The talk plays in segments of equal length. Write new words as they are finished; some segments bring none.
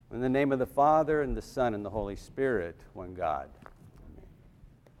In the name of the Father, and the Son, and the Holy Spirit, one God. Amen.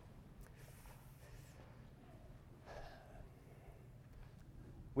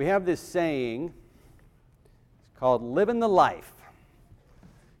 We have this saying, it's called living the life.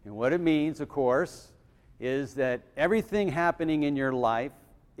 And what it means, of course, is that everything happening in your life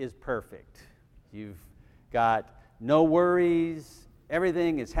is perfect. You've got no worries,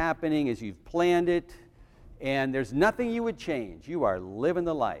 everything is happening as you've planned it, and there's nothing you would change. You are living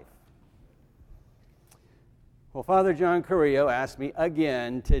the life. Well, Father John Carrillo asked me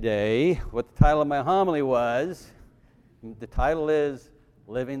again today what the title of my homily was. The title is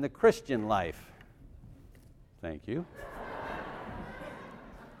Living the Christian Life. Thank you.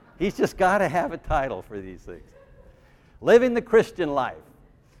 He's just got to have a title for these things. Living the Christian Life.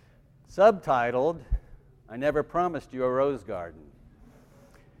 Subtitled, I Never Promised You a Rose Garden.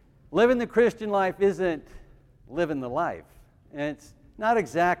 Living the Christian life isn't living the life. And it's not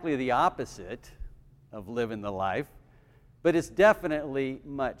exactly the opposite of living the life, but it's definitely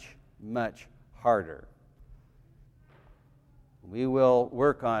much, much harder. We will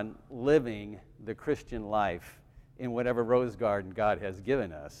work on living the Christian life in whatever rose garden God has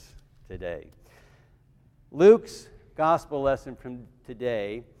given us today. Luke's gospel lesson from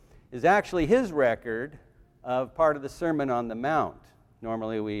today is actually his record of part of the Sermon on the Mount.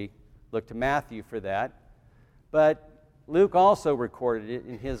 Normally we look to Matthew for that, but Luke also recorded it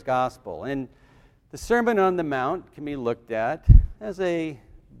in his gospel. And the Sermon on the Mount can be looked at as a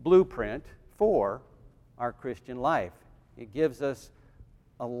blueprint for our Christian life. It gives us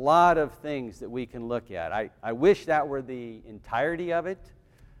a lot of things that we can look at. I wish that were the entirety of it.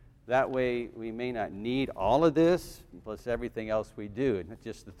 That way we may not need all of this, plus everything else we do, not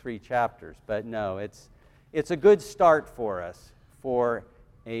just the 3 chapters. But no, it's a good start for us for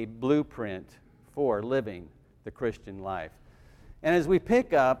a blueprint for living the Christian life. And as we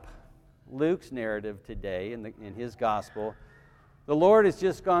pick up Luke's narrative today in his gospel, the Lord has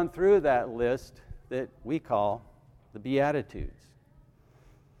just gone through that list that we call the Beatitudes.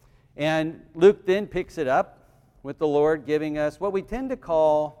 And Luke then picks it up with the Lord giving us what we tend to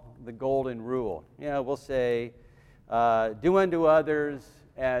call the golden rule. We'll say, do unto others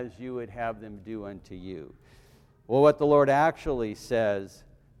as you would have them do unto you. Well, what the Lord actually says,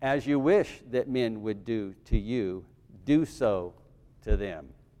 as you wish that men would do to you, do so to them.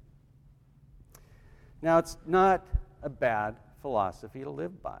 Now, it's not a bad philosophy to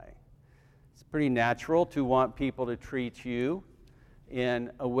live by. It's pretty natural to want people to treat you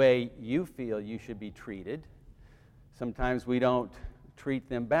in a way you feel you should be treated. Sometimes we don't treat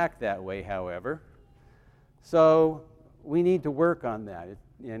them back that way, however. So we need to work on that.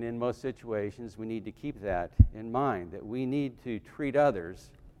 And in most situations, we need to keep that in mind, that we need to treat others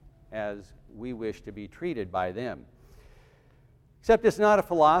as we wish to be treated by them. Except it's not a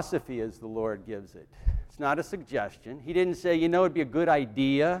philosophy as the Lord gives it. It's not a suggestion. He didn't say, it'd be a good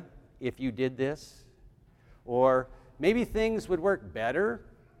idea if you did this. Or maybe things would work better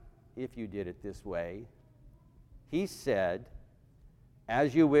if you did it this way. He said,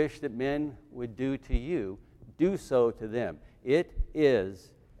 as you wish that men would do to you, do so to them. It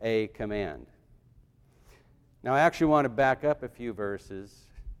is a command. Now, I actually want to back up a few verses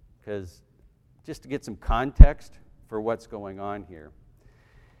because just to get some context for what's going on here.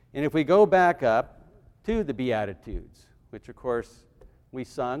 And if we go back up to the Beatitudes, which of course we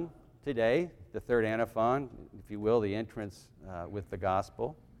sung today, the third antiphon, if you will, the entrance with the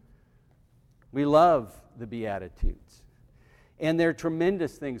gospel. We love the Beatitudes. And they're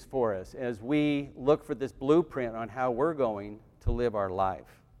tremendous things for us as we look for this blueprint on how we're going to live our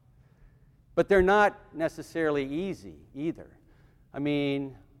life. But they're not necessarily easy either.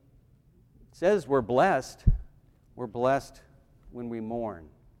 It says we're blessed. We're blessed when we mourn.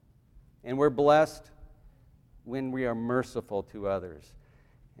 And we're blessed when we are merciful to others.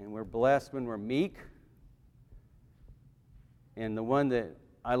 And we're blessed when we're meek. And the one that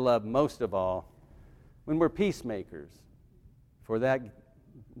I love most of all, when we're peacemakers. For that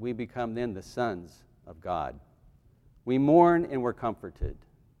we become then the sons of God. We mourn and we're comforted.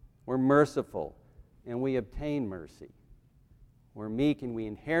 We're merciful and we obtain mercy. We're meek and we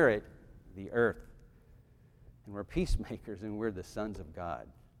inherit the earth. And we're peacemakers and we're the sons of God.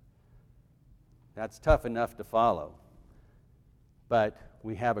 That's tough enough to follow. But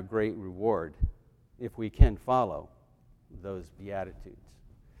we have a great reward if we can follow those Beatitudes.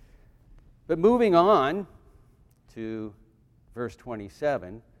 But moving on to verse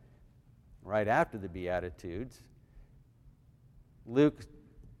 27, right after the Beatitudes, Luke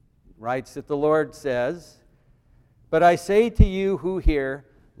writes that the Lord says, "But I say to you who hear,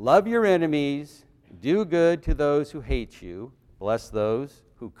 love your enemies, do good to those who hate you, bless those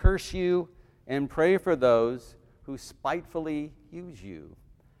who curse you, and pray for those who spitefully use you.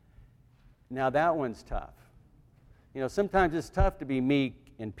 Now that one's tough. Sometimes it's tough to be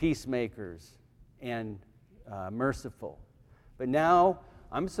meek and peacemakers and merciful. But now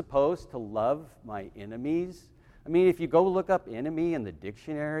I'm supposed to love my enemies. I mean, if you go look up enemy in the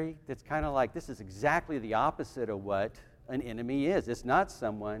dictionary, it's kind of like this is exactly the opposite of what an enemy is. It's not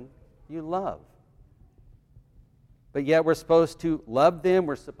someone you love. But yet we're supposed to love them.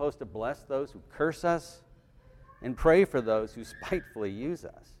 We're supposed to bless those who curse us and pray for those who spitefully use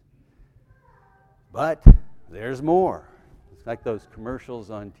us. But there's more. It's like those commercials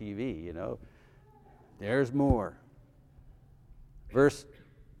on TV, There's more. Verse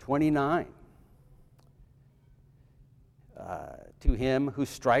 29. To him who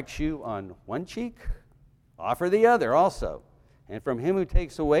strikes you on one cheek, offer the other also. And from him who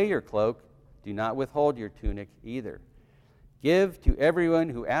takes away your cloak, do not withhold your tunic either. Give to everyone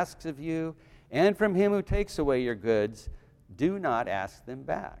who asks of you, and from him who takes away your goods, do not ask them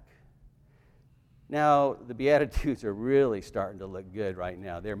back. Now, the Beatitudes are really starting to look good right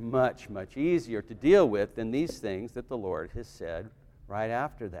now. They're much, much easier to deal with than these things that the Lord has said right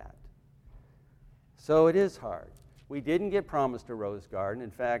after that. So it is hard. We didn't get promised a rose garden. In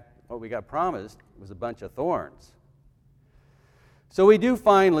fact, what we got promised was a bunch of thorns. So we do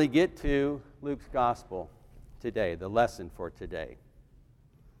finally get to Luke's gospel today, the lesson for today.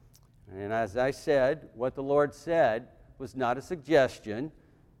 And as I said, what the Lord said was not a suggestion,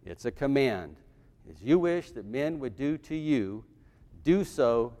 it's a command. As you wish that men would do to you, do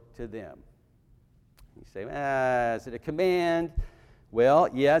so to them. You say, is it a command? Well,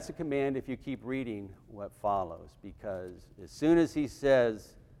 yeah, it's a command if you keep reading what follows, because as soon as he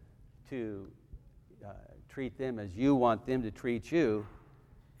says to treat them as you want them to treat you,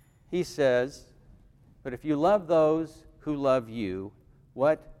 he says, but if you love those who love you,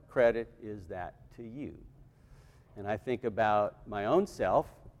 what credit is that to you? And I think about my own self,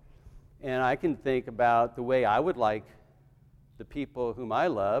 and I can think about the way I would like the people whom I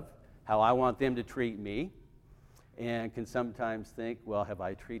love, how I want them to treat me, and can sometimes think, well, have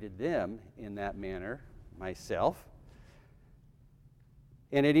I treated them in that manner myself?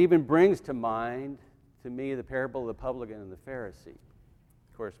 And it even brings to mind, to me, the parable of the publican and the Pharisee.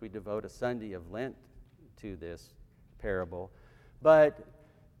 Of course, we devote a Sunday of Lent to this parable. But,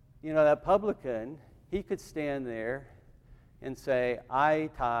 that publican, he could stand there and say, I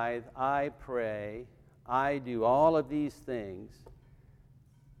tithe, I pray, I do all of these things.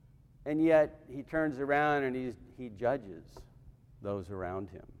 And yet he turns around and he judges those around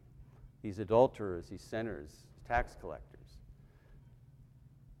him. These adulterers, these sinners, tax collectors.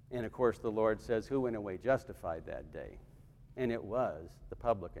 And of course the Lord says, who went away justified that day? And it was the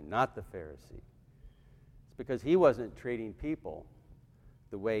publican, not the Pharisee. It's because he wasn't treating people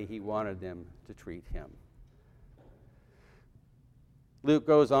the way he wanted them to treat him. Luke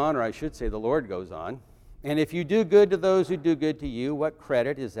goes on, or I should say the Lord goes on, and if you do good to those who do good to you, what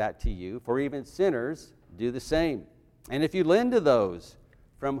credit is that to you? For even sinners do the same. And if you lend to those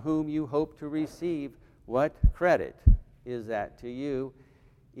from whom you hope to receive, what credit is that to you?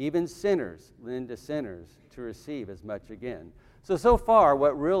 Even sinners lend to sinners to receive as much again. So far,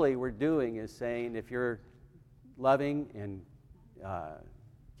 what really we're doing is saying if you're loving and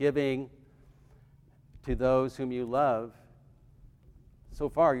giving to those whom you love, so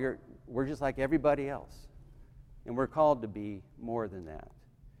far we're just like everybody else. And we're called to be more than that.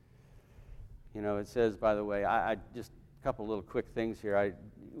 It says, by the way, I just a couple little quick things here.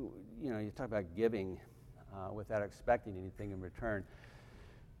 You talk about giving without expecting anything in return.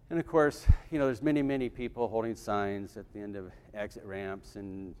 And of course, there's many, many people holding signs at the end of exit ramps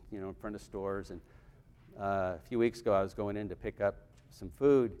and, in front of stores. And a few weeks ago, I was going in to pick up some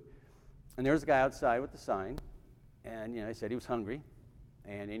food. And there was a guy outside with the sign. And, he said he was hungry.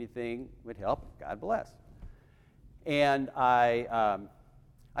 And anything would help, God bless. And I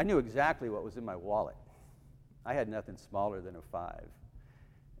knew exactly what was in my wallet. I had nothing smaller than a 5.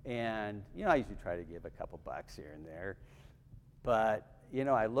 And, I usually try to give a couple bucks here and there. But,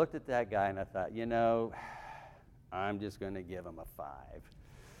 I looked at that guy and I thought, I'm just going to give him a 5.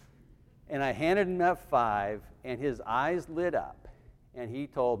 And I handed him that 5, and his eyes lit up. And he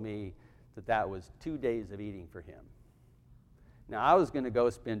told me that was 2 days of eating for him. Now, I was going to go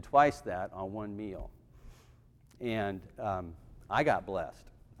spend twice that on one meal. And I got blessed.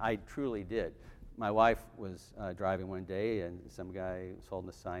 I truly did. My wife was driving one day, and some guy was holding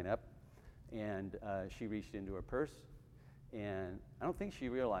a sign up. And she reached into her purse. And I don't think she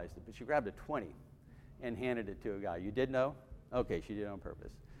realized it, but she grabbed a 20 and handed it to a guy. You did know? Okay, she did it on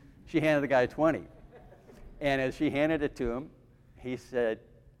purpose. She handed the guy a 20. And as she handed it to him, he said,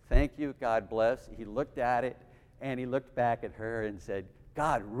 thank you, God bless. He looked at it, and he looked back at her and said,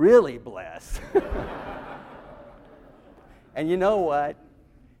 God really bless. And you know what?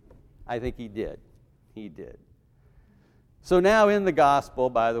 I think he did. He did. So now in the gospel,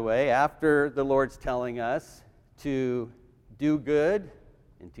 by the way, after the Lord's telling us to do good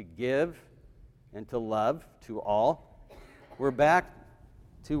and to give and to love to all, we're back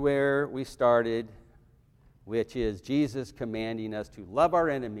to where we started, which is Jesus commanding us to love our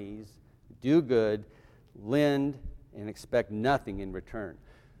enemies, do good, lend, and expect nothing in return.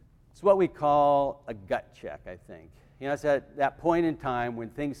 It's what we call a gut check, I think. You know, it's at that point in time when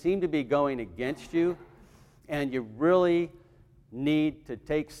things seem to be going against you, and you really need to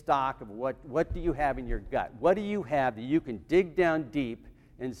take stock of what do you have in your gut? What do you have that you can dig down deep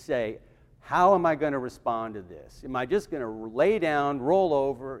and say, how am I going to respond to this? Am I just going to lay down, roll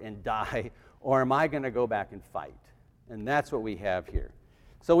over, and die, or am I going to go back and fight? And that's what we have here.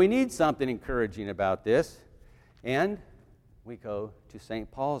 So we need something encouraging about this, and we go to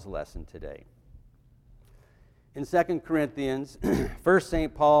St. Paul's lesson today. In 2 Corinthians, first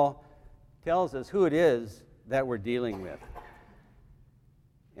St. Paul tells us who it is that we're dealing with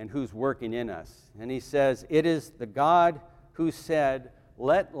and who's working in us. And he says, it is the God who said,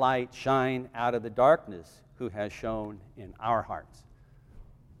 let light shine out of the darkness, who has shone in our hearts.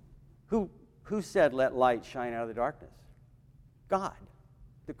 Who said, let light shine out of the darkness? God,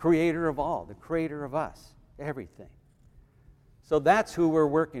 the creator of all, the creator of us, everything. So that's who we're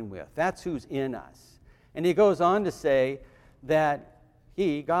working with. That's who's in us. And he goes on to say that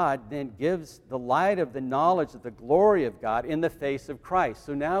he, God, then gives the light of the knowledge of the glory of God in the face of Christ.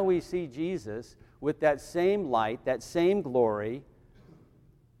 So now we see Jesus with that same light, that same glory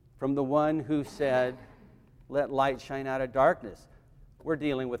from the one who said, let light shine out of darkness. We're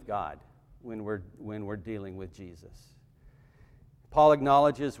dealing with God when we're dealing with Jesus. Paul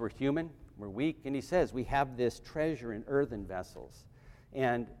acknowledges we're human, we're weak, and he says we have this treasure in earthen vessels.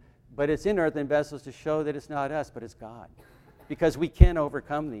 But it's in earthen vessels to show that it's not us, but it's God. Because we can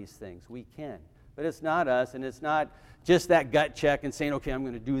overcome these things. We can. But it's not us, and it's not just that gut check and saying, okay, I'm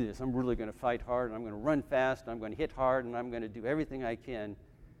going to do this. I'm really going to fight hard, and I'm going to run fast, and I'm going to hit hard, and I'm going to do everything I can.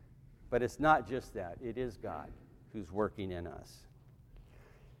 But it's not just that. It is God who's working in us.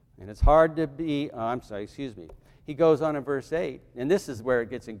 And it's hard to be, He goes on in verse 8, and this is where it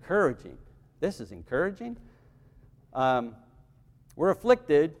gets encouraging. This is encouraging. We're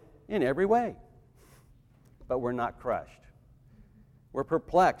afflicted in every way, but we're not crushed. We're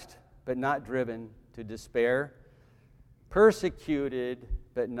perplexed, but not driven to despair. Persecuted,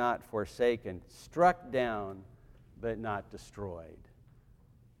 but not forsaken. Struck down, but not destroyed.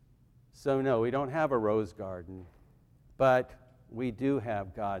 So no, we don't have a rose garden, but we do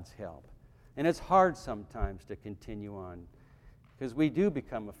have God's help. And it's hard sometimes to continue on because we do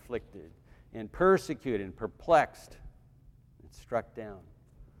become afflicted and persecuted and perplexed and struck down.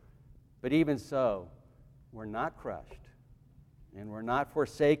 But even so, we're not crushed, and we're not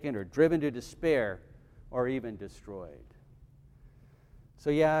forsaken or driven to despair or even destroyed. So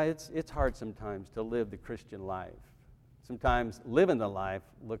yeah, it's hard sometimes to live the Christian life. Sometimes living the life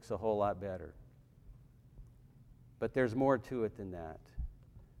looks a whole lot better. But there's more to it than that.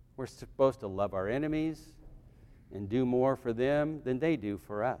 We're supposed to love our enemies and do more for them than they do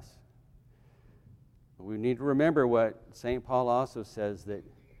for us. We need to remember what St. Paul also says, that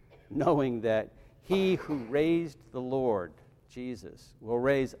knowing that he who raised the Lord, Jesus, will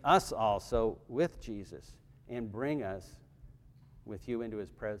raise us also with Jesus and bring us with you into his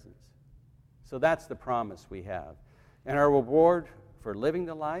presence. So that's the promise we have. And our reward for living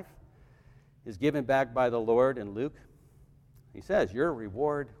the life is given back by the Lord in Luke. He says, your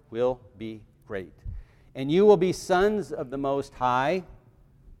reward will be great. And you will be sons of the Most High,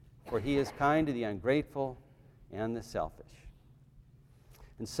 for he is kind to the ungrateful and the selfish.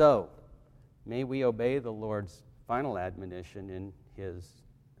 And so, may we obey the Lord's final admonition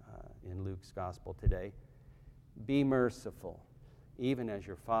in Luke's gospel today. Be merciful, even as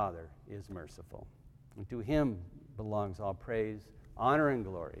your Father is merciful. And to him belongs all praise, honor, and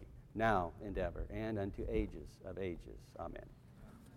glory, now and ever, and unto ages of ages. Amen.